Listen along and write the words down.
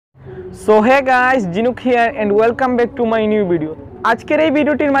So hey guys, Ginuk here and welcome back to my new video. আজকের এই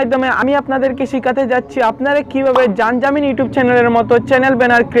ভিডিওটির মাধ্যমে আমি আপনাদেরকে শেখাতে যাচ্ছি আপনারা কিভাবে জান জামিন ইউটিউব চ্যানেলের মতো চ্যানেল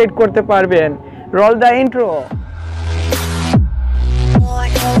ব্যানার ক্রিয়েট করতে পারবেন। Role the intro.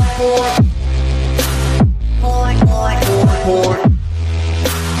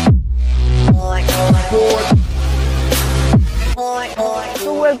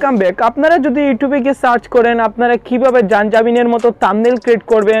 Welcome back. আপনারা যদি ইউটিউবে গিয়ে সার্চ করেন আপনারা কিভাবে জান জামিনের মতো থাম্বনেল ক্রিয়েট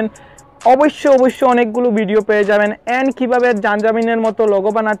করবেন অবশ্যই অনেকগুলো ভিডিও পেয়ে যাবেন। এন্ড কিভাবে জান জামিনের মতো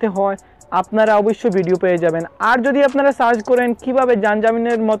লোগো বানাতে হয় আপনারা অবশ্যই ভিডিও পেয়ে যাবেন। আর যদি আপনারা সার্চ করেন কিভাবে জান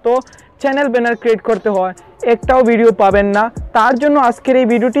জামিনের মতো চ্যানেল ব্যানার ক্রিয়েট করতে হয় একটাও ভিডিও পাবেন না। তার জন্য আজকের এই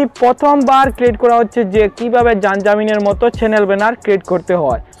ভিডিওটি প্রথমবার ক্রিয়েট করা হচ্ছে যে কিভাবে জান জামিনের মতো চ্যানেল ব্যানার ক্রিয়েট করতে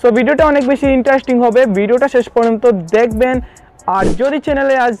হয়। সো ভিডিওটা অনেক বেশি ইন্টারেস্টিং হবে, ভিডিওটা শেষ পর্যন্ত দেখবেন। আর যদি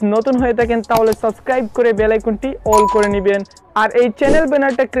চ্যানেলে আজ নতুন হয়ে থাকেন তাহলে সাবস্ক্রাইব করে বেল আইকনটি অল করে নেবেন। আর এই চ্যানেল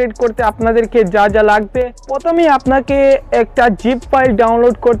ব্যানারটা ক্রিয়েট করতে আপনাদেরকে যা যা লাগবে, প্রথমেই আপনাকে একটা জিপ ফাইল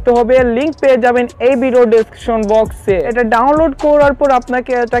ডাউনলোড করতে হবে। লিংক পেয়ে যাবেন এই ভিডিও ডেসক্রিপশন বক্সে। এটা ডাউনলোড করার পর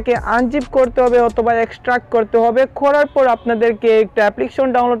আপনাকে এটাকে আনজিপ করতে হবে অথবা এক্সট্রাক্ট করতে হবে। করার পর আপনাদেরকে একটা অ্যাপ্লিকেশন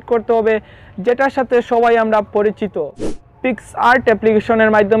ডাউনলোড করতে হবে যেটার সাথে সবাই আমরা পরিচিত। PicsArt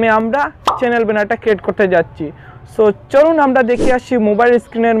অ্যাপ্লিকেশনের মাধ্যমে আমরা চ্যানেল ব্যানারটা ক্রিয়েট করতে যাচ্ছি। সো চলুন আমরা দেখে আসি মোবাইল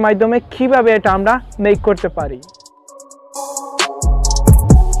স্ক্রিনের মাধ্যমে কিভাবে এটা আমরা মেক করতে পারি।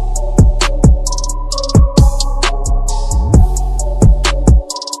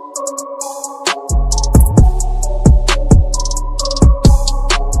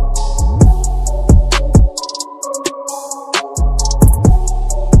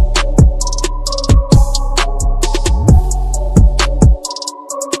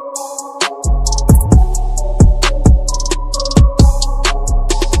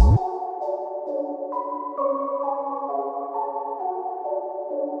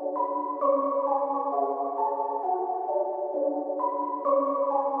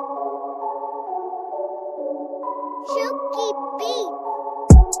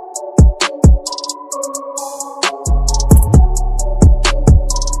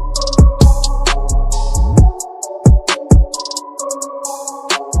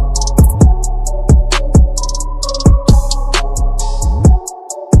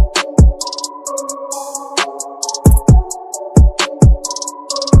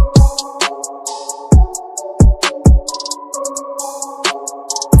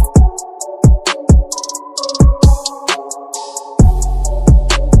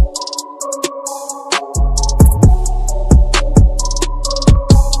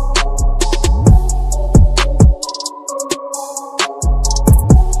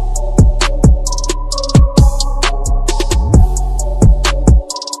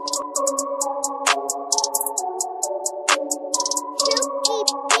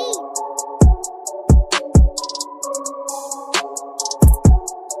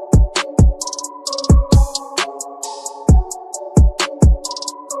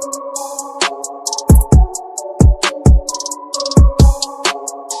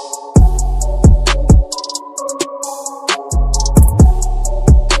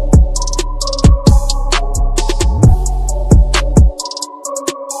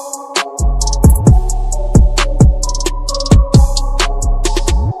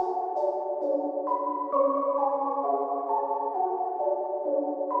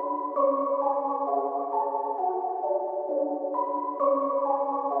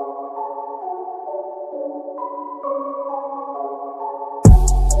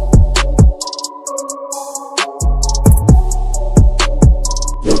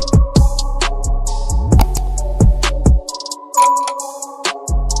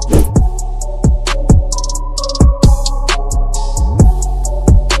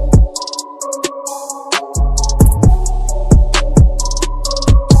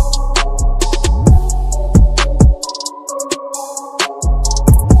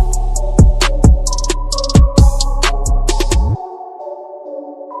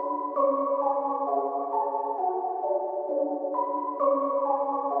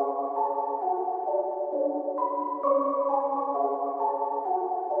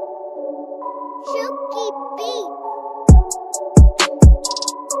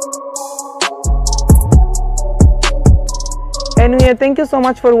 Anyway, thank you so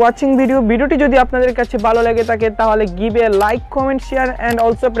much for watching video. ভিডিওটি যদি আপনাদের কাছে ভালো লাগে থাকে তাহলে give a like, comment, share and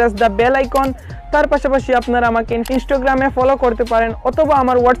also press the bell icon. তার পাশাপাশি আপনারা আমাকে ইনস্টাগ্রামে ফলো করতে পারেন অথবা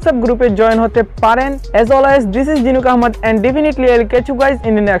আমার হোয়াটসঅ্যাপ গ্রুপে জয়েন হতে পারেন। As always, this is Ginuk Ahmad and definitely I'll catch you guys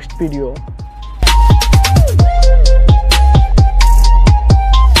in the next video.